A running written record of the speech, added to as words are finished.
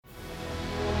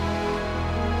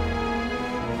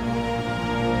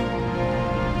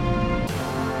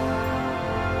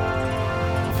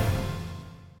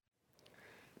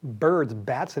birds,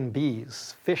 bats, and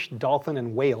bees, fish, dolphin,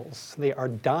 and whales, they are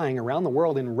dying around the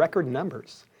world in record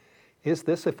numbers. Is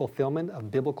this a fulfillment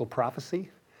of biblical prophecy?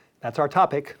 That's our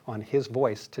topic on His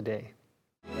Voice today.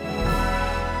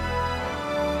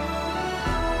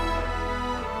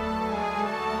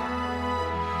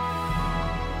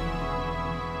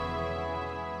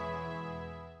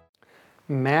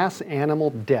 Mass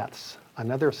animal deaths,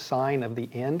 another sign of the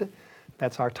end.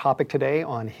 That's our topic today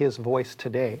on His Voice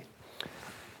today.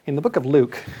 In the book of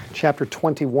Luke, chapter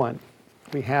 21,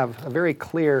 we have a very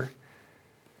clear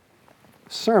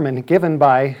sermon given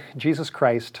by Jesus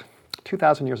Christ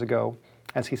 2,000 years ago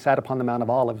as He sat upon the Mount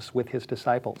of Olives with His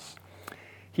disciples.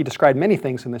 He described many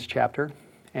things in this chapter,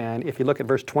 and if you look at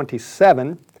verse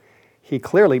 27, He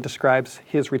clearly describes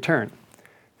His return.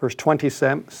 Verse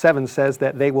 27 says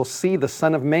that they will see the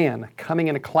Son of Man coming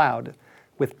in a cloud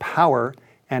with power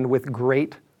and with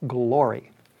great glory.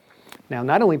 Now,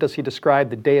 not only does He describe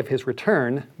the day of His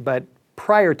return, but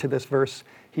prior to this verse,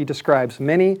 He describes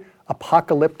many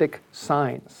apocalyptic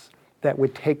signs that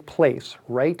would take place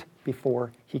right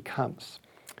before He comes.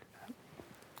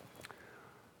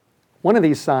 One of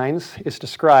these signs is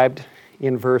described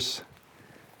in verse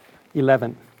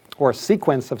 11, or a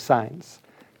sequence of signs.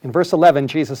 In verse 11,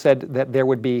 Jesus said that there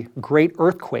would be great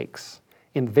earthquakes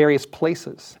in various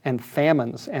places, and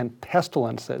famines and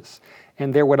pestilences,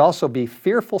 and there would also be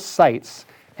fearful sights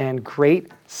and great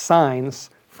signs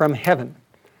from heaven.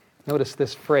 Notice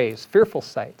this phrase, fearful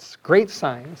sights, great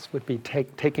signs would be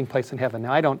taking place in heaven.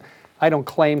 Now, I don't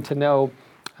claim to know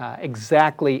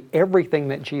exactly everything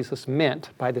that Jesus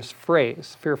meant by this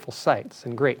phrase, fearful sights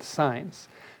and great signs,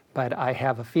 but I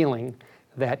have a feeling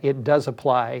that it does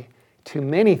apply to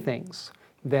many things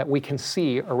that we can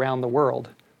see around the world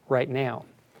right now.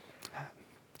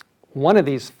 One of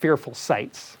these fearful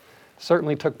sights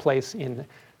certainly took place in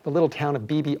the little town of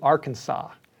Beebe, Arkansas,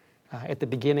 at the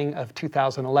beginning of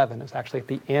 2011. It was actually at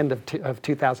the end of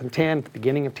 2010, at the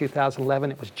beginning of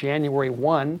 2011. It was January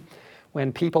 1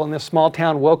 when people in this small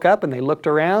town woke up and they looked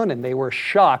around and they were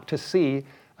shocked to see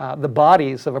the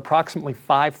bodies of approximately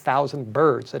 5,000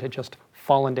 birds that had just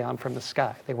fallen down from the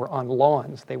sky. They were on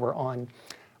lawns, they were on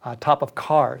top of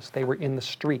cars, they were in the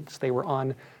streets, they were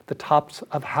on the tops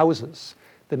of houses.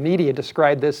 The media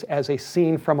described this as a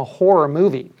scene from a horror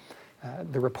movie.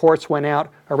 The reports went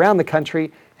out around the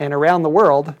country and around the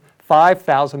world,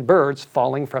 5,000 birds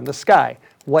falling from the sky.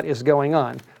 What is going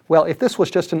on? Well, if this was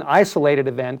just an isolated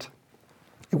event,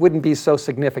 it wouldn't be so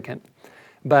significant.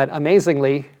 But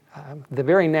amazingly, the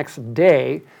very next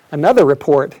day, another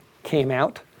report came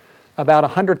out about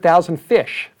 100,000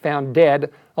 fish found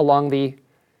dead along the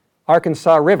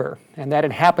Arkansas River, and that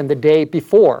had happened the day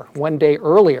before, one day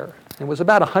earlier. It was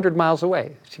about 100 miles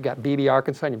away. So you've got Beebe,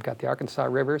 Arkansas, and you've got the Arkansas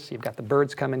River, so you've got the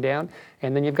birds coming down,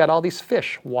 and then you've got all these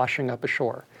fish washing up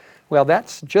ashore. Well,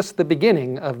 that's just the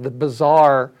beginning of the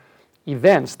bizarre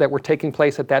events that were taking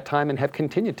place at that time and have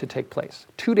continued to take place.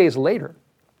 2 days later,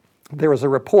 there was a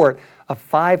report of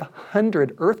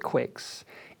 500 earthquakes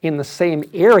in the same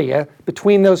area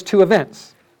between those two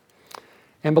events.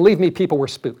 And believe me, people were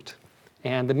spooked.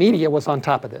 And the media was on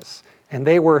top of this. And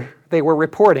they were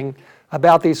reporting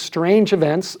about these strange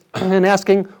events and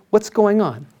asking, what's going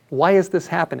on? Why is this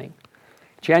happening?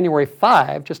 January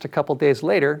 5, just a couple days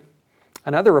later,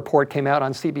 another report came out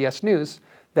on CBS News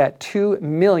that 2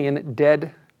 million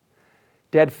dead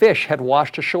fish had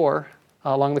washed ashore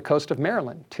along the coast of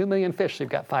Maryland. 2 million fish. So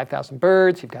you've got 5,000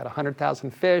 birds, you've got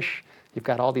 100,000 fish, you've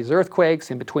got all these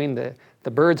earthquakes in between the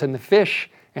birds and the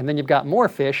fish, and then you've got more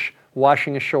fish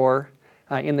washing ashore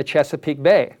in the Chesapeake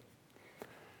Bay.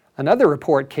 Another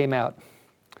report came out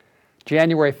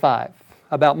January 5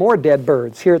 about more dead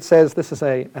birds. Here it says, this is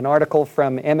an article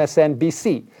from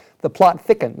MSNBC. The plot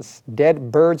thickens.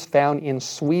 Dead birds found in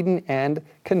Sweden and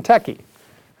Kentucky.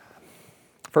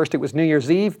 First it was New Year's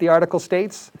Eve, the article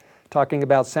states, talking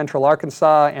about central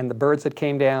Arkansas and the birds that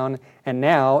came down. And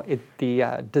now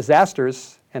the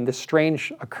disasters and the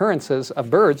strange occurrences of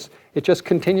birds, it just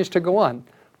continues to go on,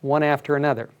 one after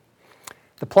another.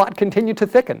 The plot continued to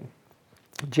thicken.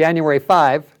 January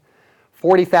 5,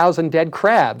 40,000 dead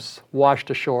crabs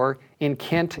washed ashore in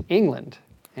Kent, England.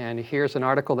 And here's an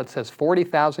article that says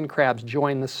 40,000 crabs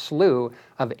join the slew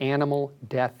of animal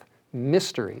death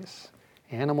mysteries.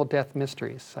 Animal death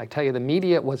mysteries. I tell you, the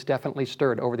media was definitely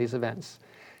stirred over these events.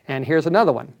 And here's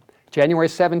another one. January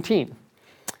 17,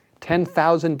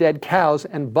 10,000 dead cows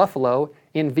and buffalo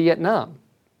in Vietnam.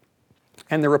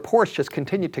 And the reports just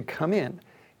continued to come in.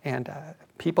 And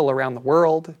people around the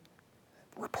world,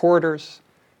 reporters,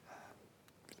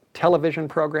 television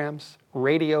programs,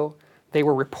 radio, they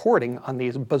were reporting on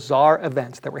these bizarre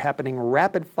events that were happening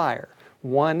rapid fire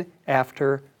one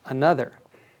after another.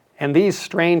 And these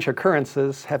strange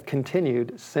occurrences have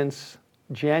continued since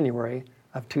January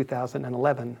of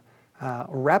 2011,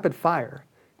 rapid fire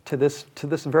to this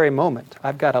very moment.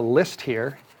 I've got a list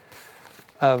here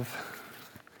of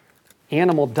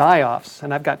animal die-offs,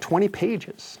 and I've got 20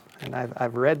 pages. And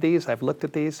I've read these, I've looked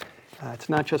at these. It's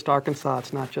not just Arkansas,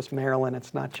 it's not just Maryland,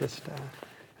 it's not just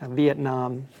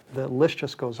Vietnam. The list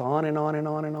just goes on and on and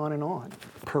on and on and on.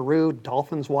 Peru,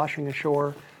 dolphins washing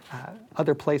ashore,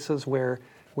 other places where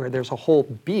there's a whole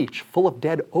beach full of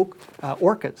dead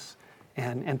orcas.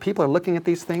 And people are looking at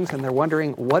these things and they're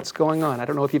wondering what's going on. I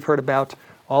don't know if you've heard about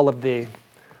all of the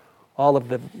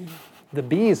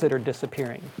bees that are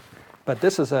disappearing, but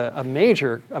this is a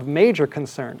major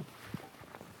concern.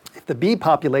 If the bee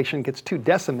population gets too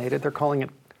decimated, they're calling it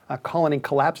a colony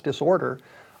collapse disorder.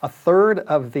 A third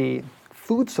of the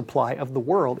food supply of the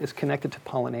world is connected to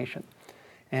pollination.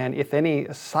 And if any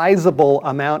sizable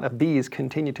amount of bees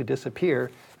continue to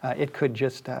disappear, it could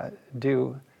just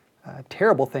do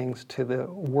terrible things to the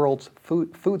world's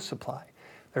food supply.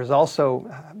 There's also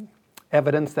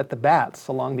evidence that the bats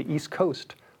along the East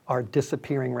Coast are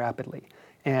disappearing rapidly.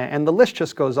 And the list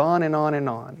just goes on and on and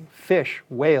on. Fish,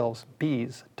 whales,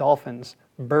 bees, dolphins,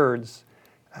 birds.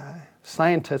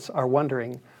 Scientists are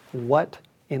wondering what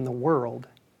in the world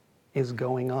is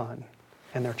going on.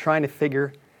 And they're trying to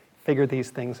figure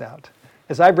these things out.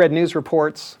 As I've read news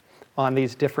reports on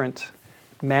these different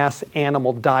mass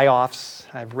animal die-offs,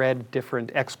 I've read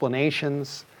different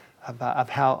explanations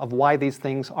of why these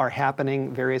things are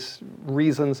happening. Various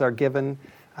reasons are given.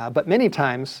 But many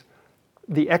times,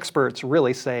 the experts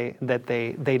really say that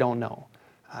they don't know.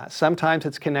 Sometimes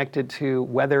it's connected to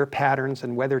weather patterns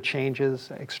and weather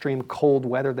changes, extreme cold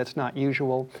weather that's not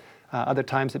usual. Other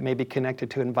times it may be connected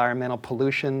to environmental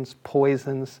pollutions,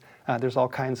 poisons. There's all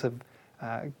kinds of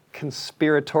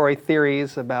conspiratory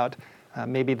theories about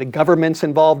maybe the government's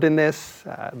involved in this.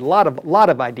 A lot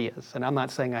of ideas. And I'm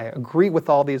not saying I agree with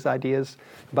all these ideas,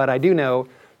 but I do know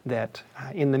that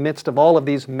in the midst of all of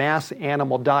these mass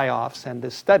animal die-offs and the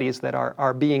studies that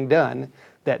are being done,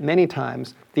 that many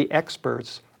times the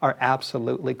experts are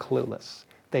absolutely clueless.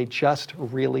 They just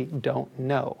really don't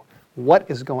know what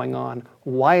is going on,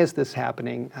 why is this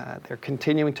happening. They're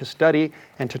continuing to study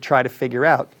and to try to figure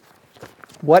out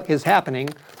what is happening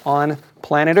on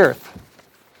planet Earth.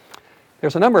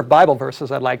 There's a number of Bible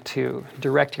verses I'd like to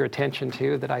direct your attention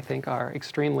to that I think are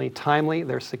extremely timely.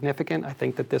 They're significant. I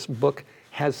think that this book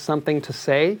has something to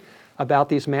say about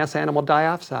these mass animal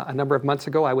die-offs. A number of months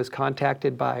ago, I was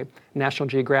contacted by National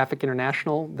Geographic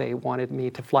International. They wanted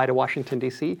me to fly to Washington,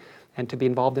 D.C. and to be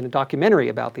involved in a documentary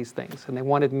about these things. And they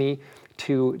wanted me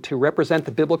to represent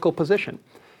the biblical position,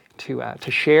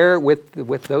 to share with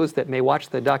those that may watch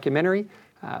the documentary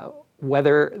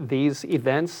whether these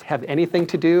events have anything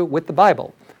to do with the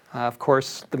Bible. Of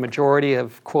course, the majority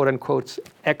of quote-unquote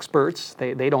experts,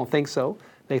 they don't think so.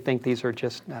 They think these are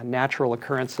just natural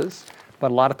occurrences. But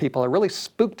a lot of people are really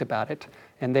spooked about it.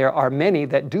 And there are many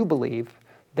that do believe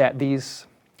that these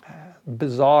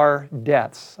bizarre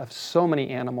deaths of so many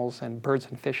animals and birds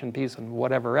and fish and bees and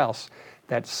whatever else,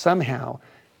 that somehow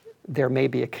there may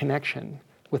be a connection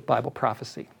with Bible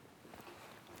prophecy.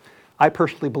 I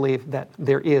personally believe that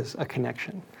there is a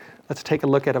connection. Let's take a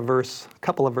look at a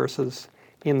couple of verses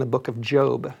in the book of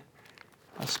Job.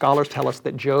 Scholars tell us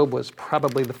that Job was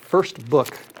probably the first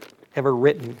book ever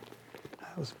written.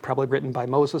 It was probably written by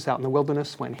Moses out in the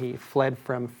wilderness when he fled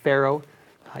from Pharaoh.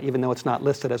 Even though it's not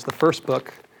listed as the first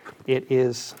book, it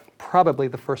is probably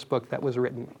the first book that was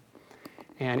written.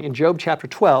 And in Job chapter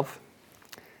 12,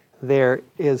 there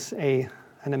is an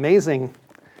amazing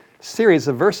series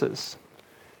of verses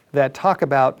that talk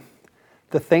about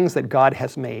the things that God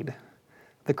has made,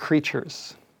 the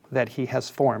creatures that he has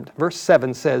formed. Verse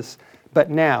 7 says, "But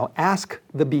now ask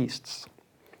the beasts,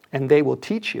 and they will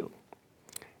teach you,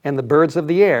 and the birds of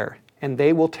the air, and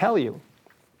they will tell you.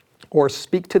 Or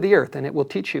speak to the earth, and it will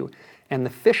teach you, and the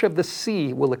fish of the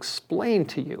sea will explain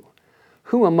to you.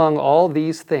 Who among all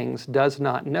these things does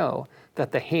not know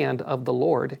that the hand of the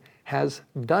Lord has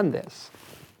done this?"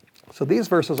 So these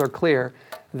verses are clear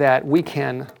that we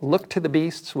can look to the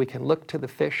beasts, we can look to the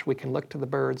fish, we can look to the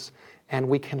birds, and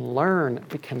we can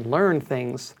learn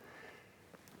things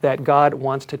that God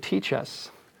wants to teach us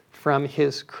from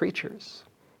his creatures.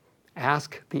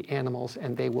 Ask the animals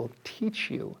and they will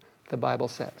teach you, the Bible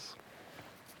says.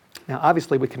 Now,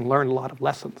 obviously, we can learn a lot of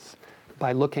lessons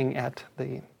by looking at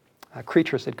the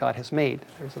creatures that God has made.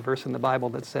 There's a verse in the Bible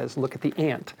that says, look at the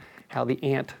ant, how the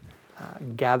ant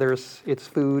gathers its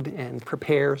food and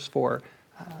prepares for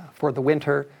the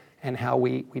winter, and how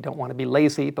we don't want to be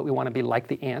lazy, but we want to be like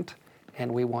the ant.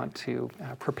 and we want to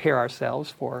prepare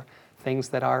ourselves for things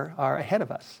that are ahead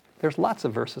of us. There's lots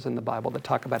of verses in the Bible that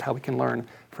talk about how we can learn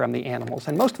from the animals.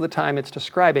 And most of the time it's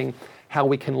describing how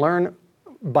we can learn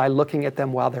by looking at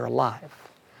them while they're alive.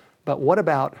 But what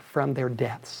about from their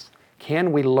deaths?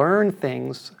 Can we learn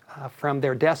things from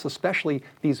their deaths, especially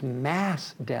these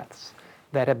mass deaths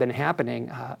that have been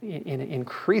happening in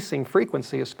increasing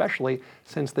frequency, especially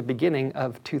since the beginning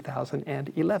of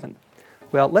 2011?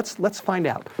 Well, let's find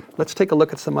out. Let's take a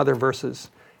look at some other verses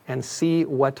and see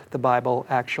what the Bible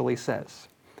actually says.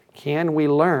 Can we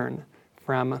learn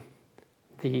from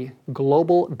the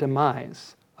global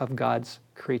demise of God's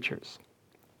creatures?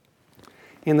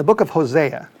 In the book of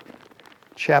Hosea,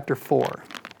 chapter 4,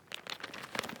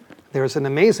 there's an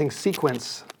amazing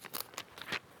sequence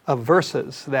of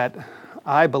verses that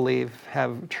I believe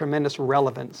have tremendous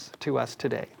relevance to us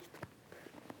today.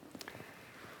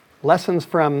 Lessons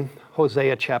from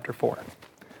Hosea chapter 4,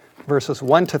 verses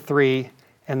 1 to 3,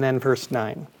 and then verse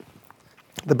 9.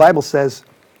 The Bible says,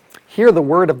 "Hear the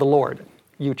word of the Lord,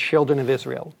 you children of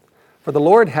Israel, for the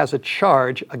Lord has a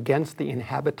charge against the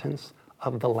inhabitants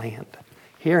of the land."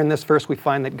 Here in this verse we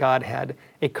find that God had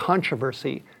a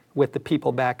controversy with the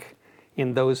people back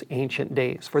in those ancient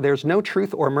days. "For there's no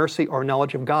truth or mercy or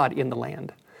knowledge of God in the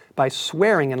land. By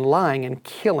swearing and lying and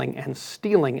killing and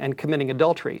stealing and committing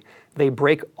adultery, they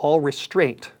break all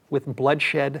restraint with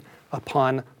bloodshed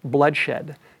upon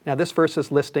bloodshed." Now this verse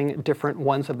is listing different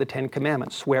ones of the 10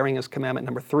 commandments. Swearing is commandment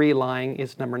number 3, lying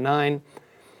is number 9,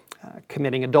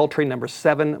 committing adultery number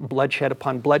 7, bloodshed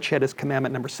upon bloodshed is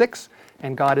commandment number 6,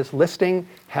 and God is listing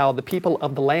how the people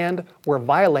of the land were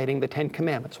violating the 10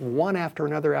 commandments, one after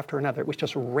another after another. It was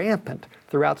just rampant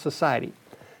throughout society.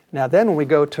 Now then when we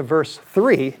go to verse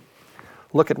 3,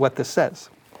 look at what this says.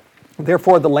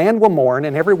 "Therefore the land will mourn,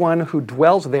 and everyone who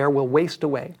dwells there will waste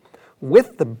away,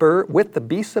 with the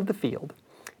beasts of the field,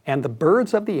 and the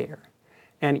birds of the air,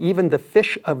 and even the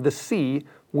fish of the sea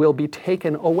will be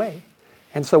taken away."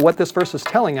 And so what this verse is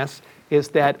telling us is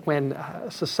that when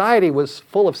society was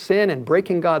full of sin and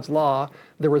breaking God's law,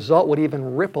 the result would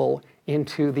even ripple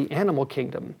into the animal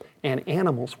kingdom, and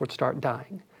animals would start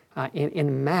dying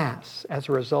in mass as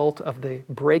a result of the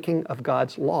breaking of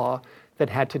God's law that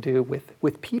had to do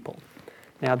with people.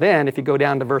 Now then, if you go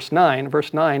down to verse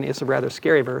 9 is a rather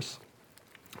scary verse.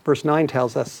 Verse 9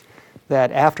 tells us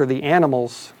that after the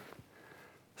animals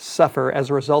suffer as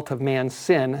a result of man's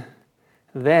sin,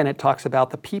 then it talks about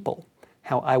the people,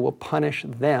 how I will punish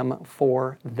them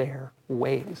for their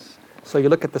ways. So you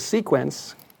look at the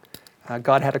sequence.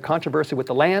 God had a controversy with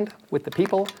the land, with the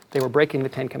people. They were breaking the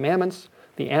 10 commandments.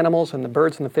 The animals and the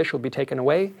birds and the fish would be taken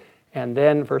away. And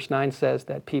then verse 9 says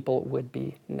that people would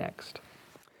be next.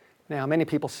 Now, many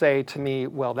people say to me,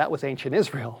 well, that was ancient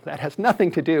Israel. That has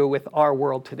nothing to do with our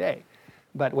world today.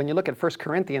 But when you look at 1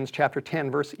 Corinthians chapter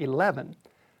 10, verse 11,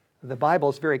 the Bible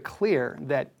is very clear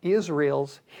that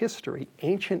Israel's history,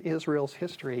 ancient Israel's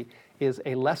history, is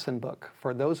a lesson book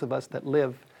for those of us that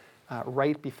live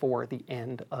right before the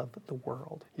end of the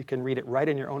world. You can read it right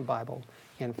in your own Bible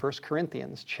in 1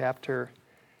 Corinthians chapter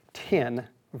 10,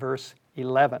 verse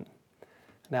 11.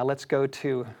 Now let's go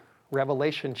to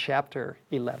Revelation chapter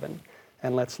 11,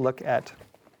 and let's look at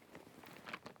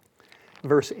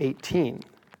verse 18.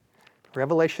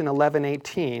 Revelation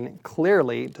 11:18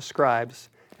 clearly describes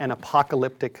an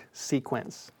apocalyptic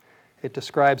sequence. It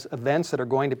describes events that are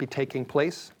going to be taking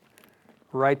place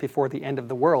right before the end of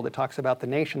the world. It talks about the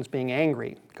nations being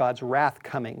angry, God's wrath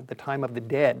coming, the time of the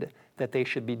dead, that they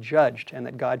should be judged, and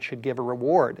that God should give a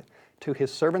reward to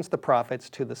his servants the prophets,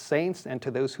 to the saints, and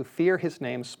to those who fear his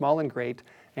name, small and great.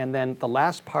 And then the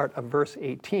last part of verse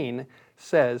 18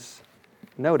 says,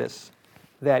 notice,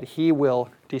 that he will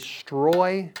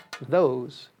destroy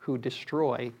those who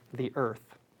destroy the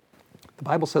earth. The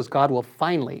Bible says God will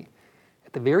finally,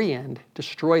 at the very end,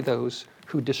 destroy those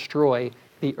who destroy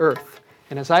the earth.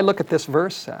 And as I look at this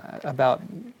verse about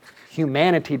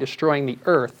humanity destroying the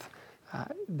earth,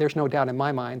 there's no doubt in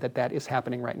my mind that that is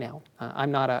happening right now.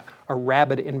 I'm not a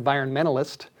rabid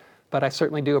environmentalist, but I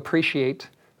certainly do appreciate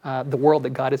the world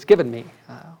that God has given me.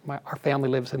 Our family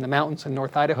lives in the mountains in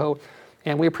North Idaho,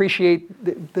 and we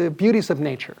appreciate the beauties of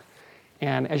nature.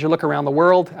 And as you look around the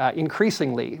world,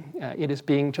 increasingly, it is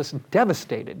being just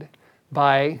devastated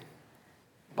by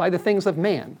the things of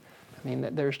man. I mean,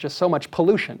 there's just so much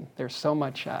pollution. There's so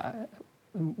much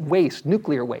waste,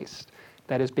 nuclear waste,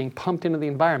 that is being pumped into the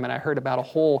environment. I heard about a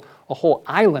whole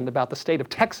island about the state of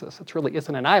Texas. It really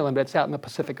isn't an island, but it's out in the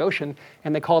Pacific Ocean,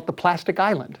 and they call it the Plastic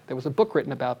Island. There was a book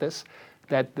written about this,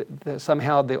 that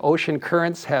somehow the ocean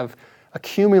currents have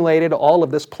accumulated all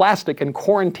of this plastic and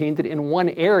quarantined it in one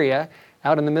area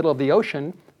out in the middle of the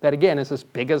ocean, that, again, is as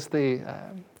big as the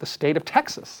state of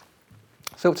Texas.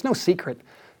 So it's no secret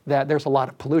that there's a lot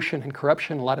of pollution and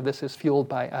corruption. A lot of this is fueled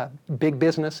by big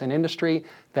business and industry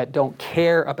that don't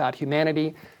care about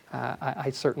humanity. I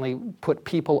certainly put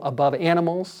people above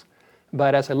animals.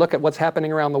 But as I look at what's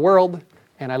happening around the world,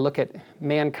 and I look at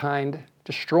mankind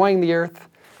destroying the earth,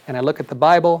 and I look at the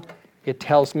Bible, it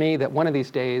tells me that one of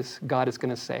these days God is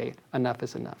going to say, enough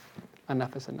is enough.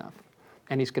 Enough is enough.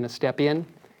 And he's going to step in,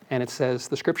 and it says,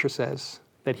 the scripture says,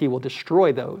 that he will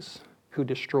destroy those who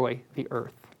destroy the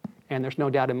earth. And there's no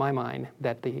doubt in my mind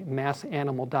that the mass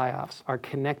animal die-offs are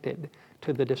connected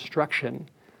to the destruction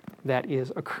that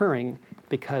is occurring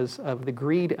because of the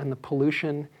greed and the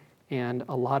pollution and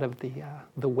a lot of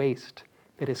the waste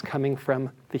that is coming from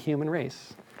the human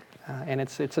race. And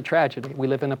it's a tragedy. We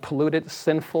live in a polluted,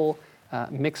 sinful,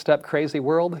 mixed up, crazy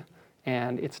world,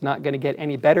 and it's not going to get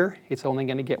any better. It's only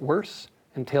going to get worse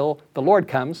until the Lord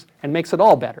comes and makes it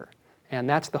all better. And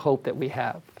that's the hope that we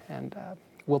have. And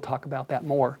we'll talk about that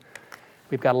more.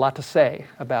 We've got a lot to say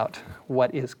about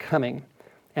what is coming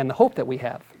and the hope that we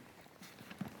have.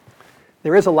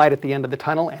 There is a light at the end of the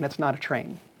tunnel, and it's not a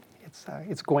train.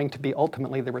 It's going to be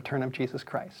ultimately the return of Jesus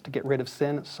Christ to get rid of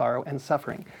sin, sorrow, and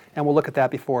suffering. And we'll look at that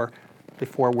before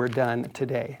we're done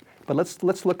today. But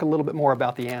let's look a little bit more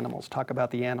about the animals, talk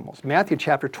about the animals. Matthew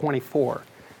chapter 24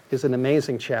 is an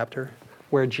amazing chapter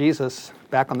where Jesus,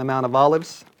 back on the Mount of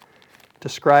Olives,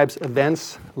 describes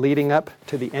events leading up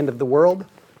to the end of the world,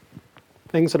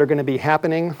 things that are going to be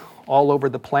happening all over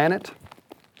the planet.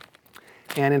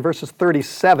 And in verses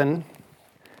 37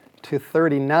 to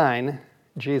 39,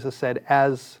 Jesus said,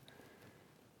 as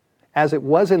it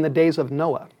was in the days of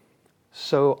Noah,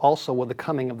 so also will the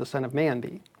coming of the Son of Man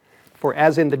be. For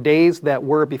as in the days that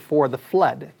were before the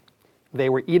flood, they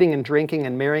were eating and drinking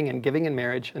and marrying and giving in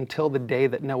marriage until the day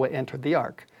that Noah entered the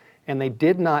ark. And they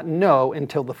did not know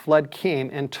until the flood came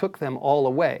and took them all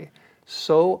away.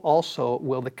 So also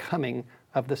will the coming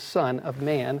of the Son of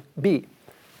Man be.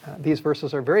 These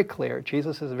verses are very clear.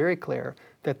 Jesus is very clear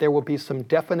that there will be some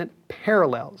definite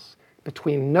parallels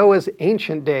between Noah's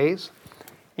ancient days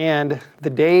and the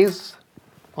days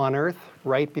on earth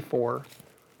right before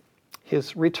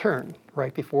his return,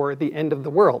 right before the end of the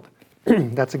world.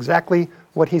 That's exactly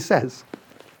what he says.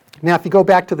 Now, if you go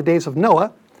back to the days of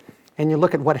Noah and you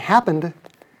look at what happened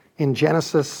in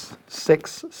Genesis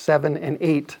 6, 7, and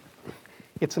 8,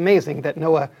 it's amazing that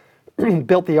Noah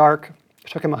built the ark. It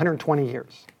took him 120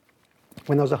 years.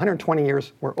 When those 120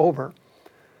 years were over,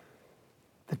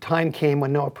 the time came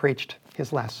when Noah preached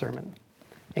his last sermon.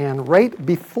 And right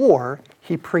before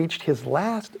he preached his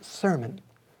last sermon,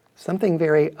 something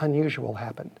very unusual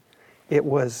happened. It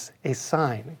was a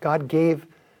sign. God gave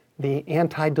the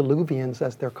antediluvians,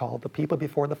 as they're called, the people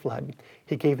before the flood,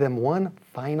 he gave them one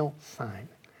final sign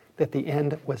that the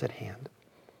end was at hand.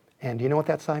 And do you know what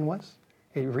that sign was?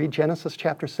 You read Genesis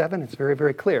chapter 7, it's very,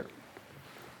 very clear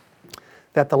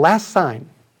that the last sign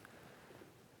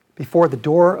before the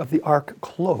door of the ark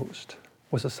closed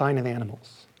was a sign of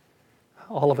animals.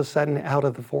 All of a sudden, out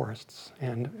of the forests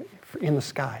and in the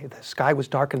sky was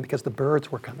darkened because the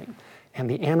birds were coming and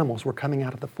the animals were coming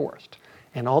out of the forest.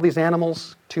 And all these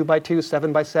animals, 2 by 2,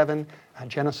 7 by 7,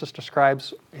 Genesis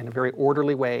describes in a very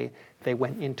orderly way, they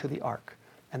went into the ark.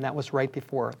 And that was right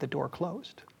before the door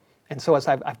closed. And so as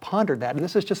I've pondered that, and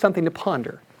this is just something to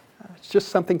ponder, it's just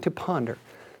something to ponder,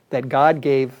 that God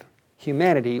gave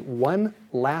humanity one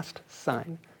last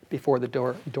sign before the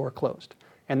door closed.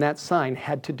 And that sign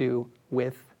had to do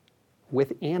with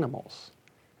animals.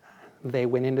 They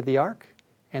went into the ark,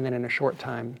 and then in a short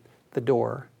time, the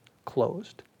door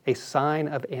closed. A sign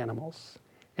of animals.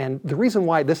 And the reason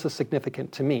why this is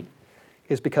significant to me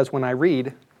is because when I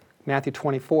read Matthew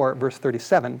 24, verse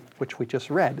 37, which we just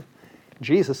read,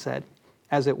 Jesus said,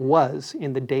 as it was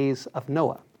in the days of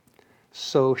Noah,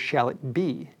 so shall it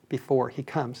be before he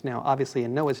comes. Now, obviously,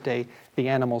 in Noah's day, the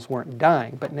animals weren't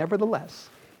dying, but nevertheless,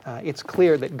 it's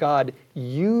clear that God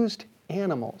used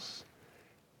animals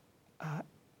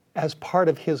as part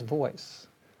of his voice,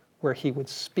 where he would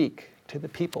speak to the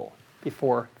people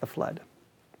before the flood.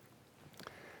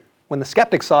 When the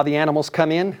skeptics saw the animals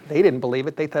come in, they didn't believe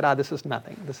it. They thought, this is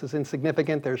nothing. This is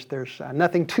insignificant. There's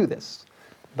nothing to this.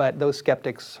 But those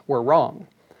skeptics were wrong.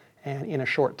 And in a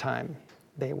short time,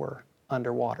 they were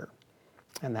underwater.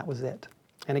 And that was it.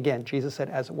 And again, Jesus said,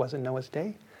 as it was in Noah's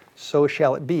day, so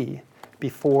shall it be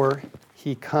before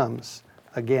he comes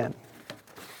again.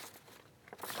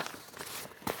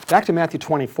 Back to Matthew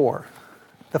 24,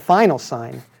 the final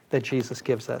sign that Jesus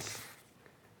gives us,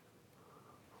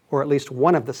 or at least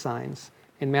one of the signs,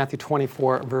 in Matthew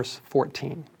 24, verse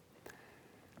 14.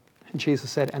 And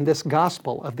Jesus said, and this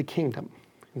gospel of the kingdom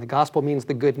And the gospel means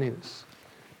the good news.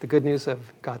 The good news of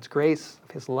God's grace,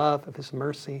 of his love, of his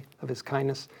mercy, of his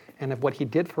kindness, and of what he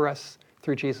did for us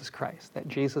through Jesus Christ. That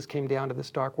Jesus came down to this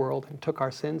dark world and took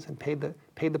our sins and paid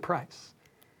the price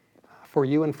for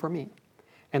you and for me.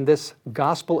 And this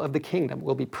gospel of the kingdom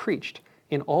will be preached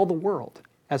in all the world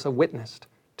as a witness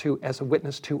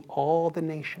to all the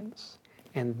nations.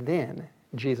 And then,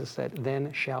 Jesus said,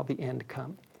 then shall the end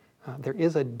come. There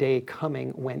is a day coming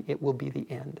when it will be the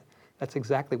end. That's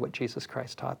exactly what Jesus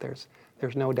Christ taught. There's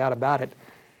no doubt about it.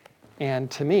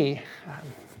 And to me,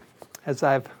 as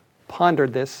I've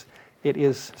pondered this, it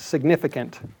is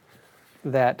significant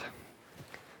that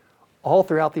all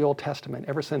throughout the Old Testament,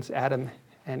 ever since Adam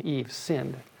and Eve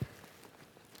sinned,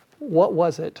 what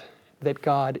was it that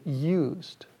God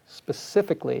used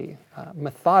specifically,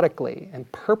 methodically, and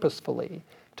purposefully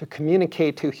to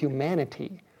communicate to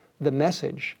humanity the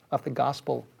message of the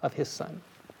gospel of his Son?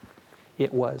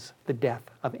 It was the death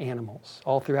of animals.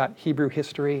 All throughout Hebrew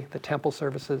history, the temple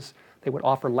services, they would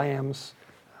offer lambs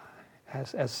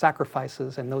as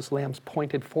sacrifices, and those lambs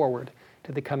pointed forward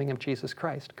to the coming of Jesus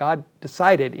Christ. God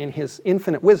decided in his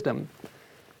infinite wisdom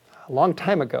a long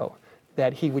time ago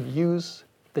that he would use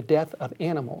the death of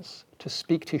animals to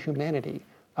speak to humanity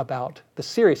about the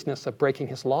seriousness of breaking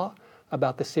his law,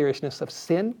 about the seriousness of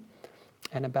sin,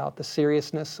 and about the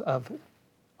seriousness of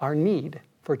our need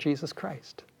for Jesus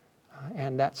Christ.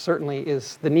 And that certainly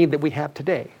is the need that we have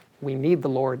today. We need the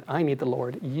Lord. I need the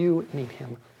Lord. You need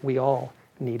him. We all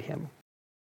need him.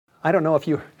 I don't know if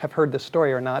you have heard this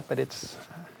story or not, but it's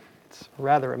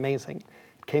rather amazing.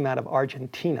 It came out of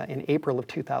Argentina in April of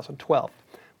 2012.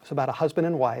 It was about a husband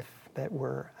and wife that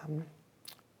were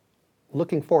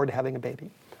looking forward to having a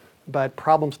baby. But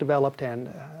problems developed,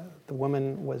 and the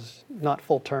woman was not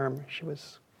full term. She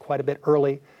was quite a bit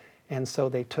early, and so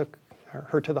they took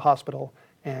her to the hospital,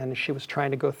 and she was trying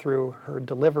to go through her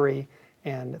delivery,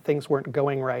 and things weren't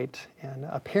going right, and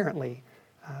apparently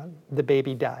the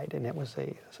baby died, and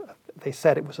they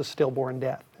said it was a stillborn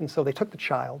death. And so they took the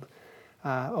child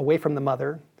away from the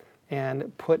mother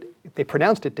and they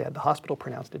pronounced it dead. The hospital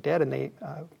pronounced it dead, and they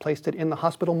placed it in the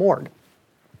hospital morgue.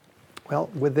 Well,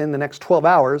 within the next 12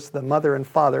 hours, the mother and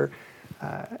father,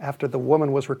 after the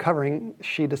woman was recovering,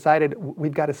 she decided,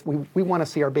 we want to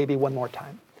see our baby one more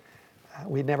time.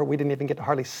 We didn't even get to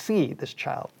hardly see this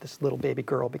child, this little baby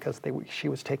girl, because she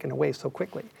was taken away so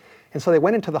quickly. And so they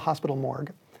went into the hospital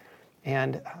morgue,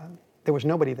 and there was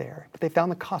nobody there, but they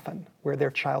found the coffin where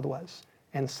their child was.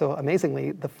 And so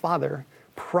amazingly, the father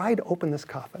pried open this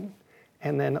coffin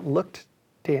and then looked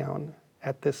down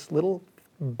at this little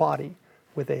body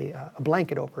with a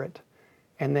blanket over it.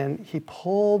 And then he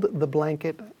pulled the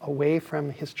blanket away from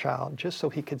his child just so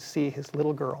he could see his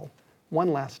little girl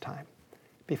one last time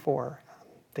before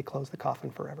they closed the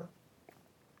coffin forever.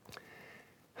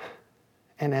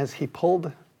 And as he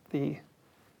pulled the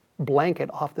blanket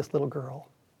off this little girl,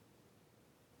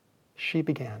 she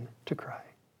began to cry.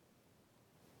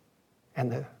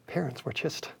 And the parents were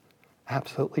just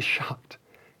absolutely shocked.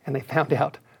 And they found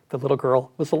out the little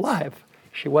girl was alive.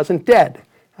 She wasn't dead.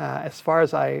 As far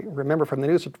as I remember from the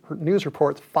news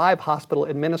reports, 5 hospital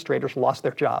administrators lost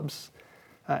their jobs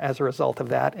as a result of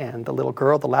that. And the little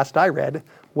girl, the last I read,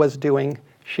 was doing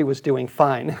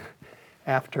fine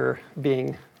after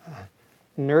being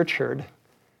nurtured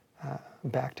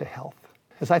back to health.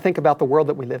 As I think about the world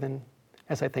that we live in,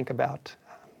 as I think about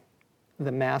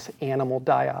the mass animal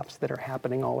die-offs that are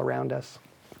happening all around us,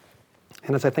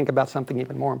 and as I think about something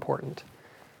even more important,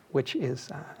 which is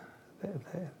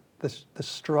the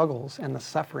struggles and the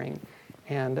suffering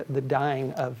and the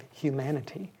dying of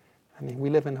humanity. I mean,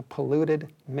 we live in a polluted,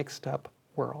 mixed up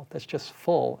world that's just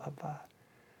full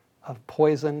of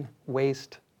poison,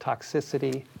 waste,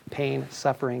 toxicity, pain,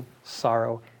 suffering,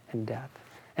 sorrow, and death.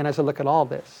 And as I look at all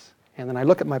this, and then I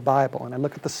look at my Bible, and I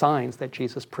look at the signs that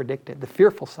Jesus predicted, the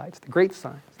fearful signs, the great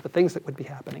signs, the things that would be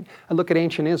happening. I look at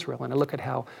ancient Israel, and I look at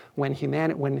how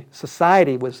when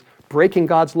society was breaking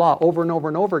God's law over and over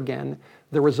and over again,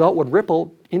 the result would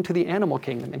ripple into the animal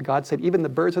kingdom. And God said even the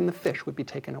birds and the fish would be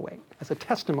taken away as a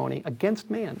testimony against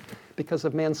man because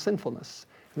of man's sinfulness.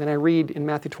 And then I read in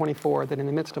Matthew 24 that in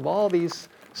the midst of all these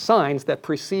signs that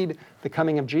precede the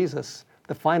coming of Jesus,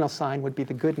 the final sign would be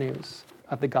the good news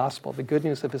of the gospel, the good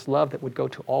news of his love that would go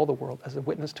to all the world as a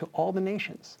witness to all the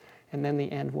nations. And then the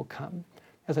end will come.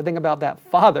 As I think about that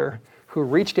father who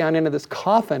reached down into this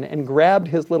coffin and grabbed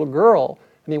his little girl,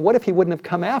 I mean, what if he wouldn't have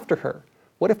come after her?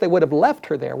 What if they would have left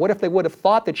her there? What if they would have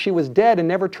thought that she was dead and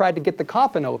never tried to get the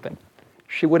coffin open?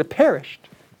 She would have perished.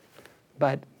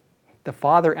 But the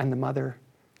father and the mother,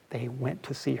 they went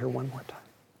to see her one more time.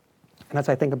 And as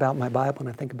I think about my Bible and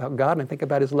I think about God and I think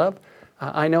about his love,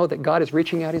 I know that God is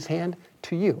reaching out his hand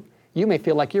to you. You may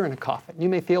feel like you're in a coffin. You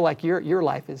may feel like your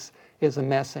life is a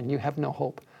mess and you have no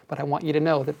hope. But I want you to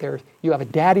know that you have a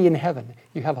daddy in heaven.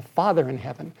 You have a father in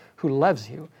heaven who loves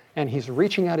you. And he's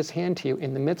reaching out his hand to you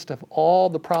in the midst of all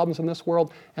the problems in this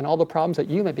world and all the problems that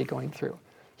you may be going through.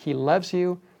 He loves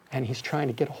you, and he's trying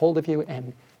to get a hold of you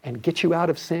and get you out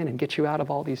of sin and get you out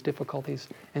of all these difficulties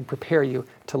and prepare you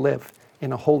to live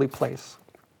in a holy place,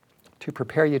 to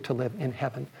prepare you to live in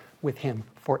heaven with him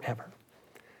forever.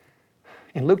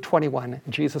 In Luke 21,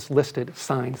 Jesus listed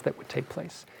signs that would take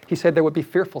place. He said there would be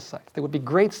fearful signs. There would be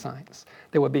great signs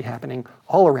that would be happening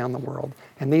all around the world.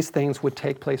 And these things would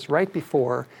take place right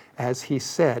before, as he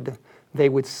said, they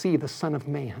would see the Son of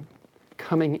Man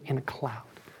coming in a cloud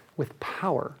with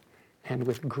power and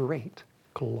with great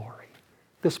glory.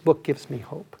 This book gives me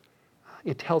hope.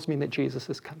 It tells me that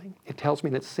Jesus is coming. It tells me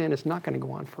that sin is not going to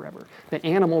go on forever, that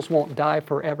animals won't die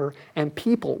forever, and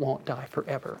people won't die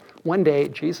forever. One day,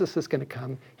 Jesus is going to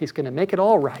come. He's going to make it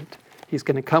all right. He's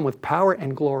going to come with power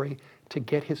and glory to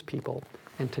get his people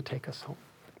and to take us home.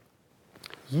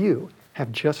 You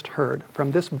have just heard from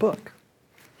this book,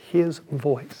 his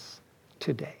voice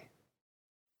today.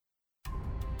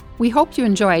 We hope you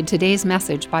enjoyed today's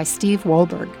message by Steve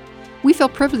Wohlberg. We feel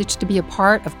privileged to be a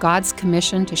part of God's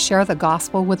commission to share the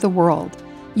gospel with the world.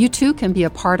 You too can be a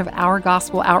part of our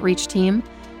gospel outreach team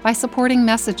by supporting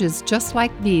messages just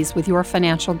like these with your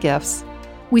financial gifts.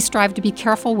 We strive to be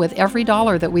careful with every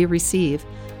dollar that we receive,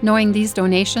 knowing these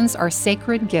donations are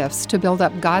sacred gifts to build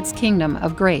up God's kingdom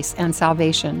of grace and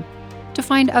salvation. To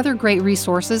find other great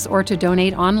resources or to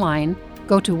donate online,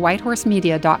 go to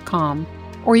whitehorsemedia.com,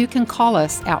 or you can call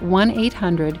us at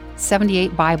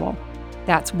 1-800-78-BIBLE.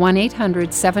 That's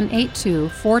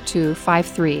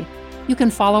 1-800-782-4253. You can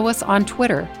follow us on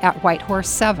Twitter at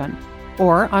Whitehorse7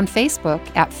 or on Facebook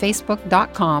at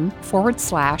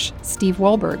facebook.com/Steve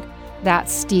Wohlberg.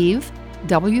 That's Steve,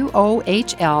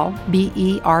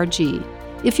 Wohlberg.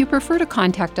 If you prefer to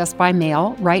contact us by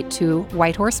mail, write to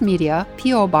White Horse Media,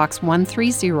 P.O. Box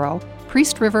 130,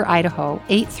 Priest River, Idaho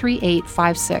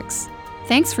 83856.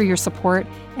 Thanks for your support,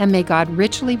 and may God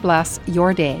richly bless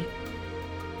your day.